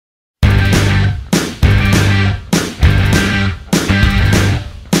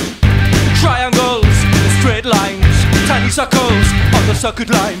circles on the circuit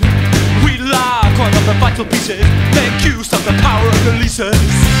line. We lock one of the vital pieces, make use of the power of releases.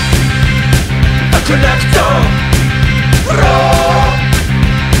 The connector, raw.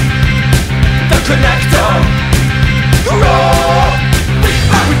 The connector, raw.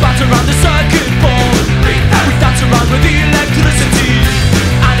 We bounce around the circuit board. We dance around with the electricity.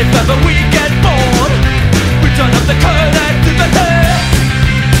 And if ever we get bored, we turn up the connectivity.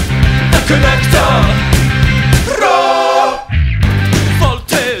 The connector, raw.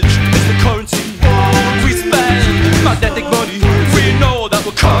 Voltage is the currency. We spend magnetic money. We know that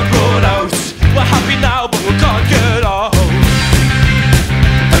we can't run out. We're happy now, but we can't get out.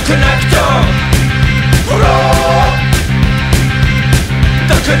 The connector, raw.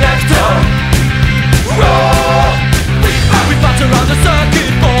 The connector, raw. We bounce around the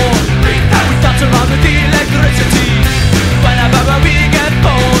circuit board. We dance around with the electricity. Whenever we get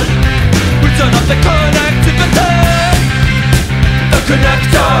bored, we turn up the connectivity. The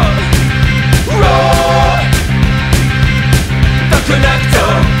connector, raw. The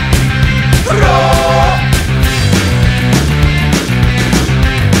connector, raw.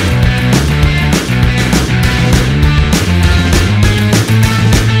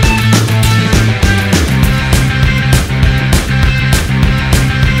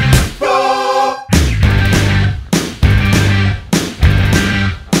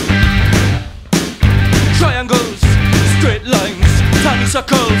 Triangles, straight lines, tiny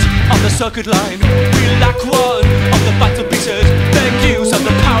circles on the circuit line.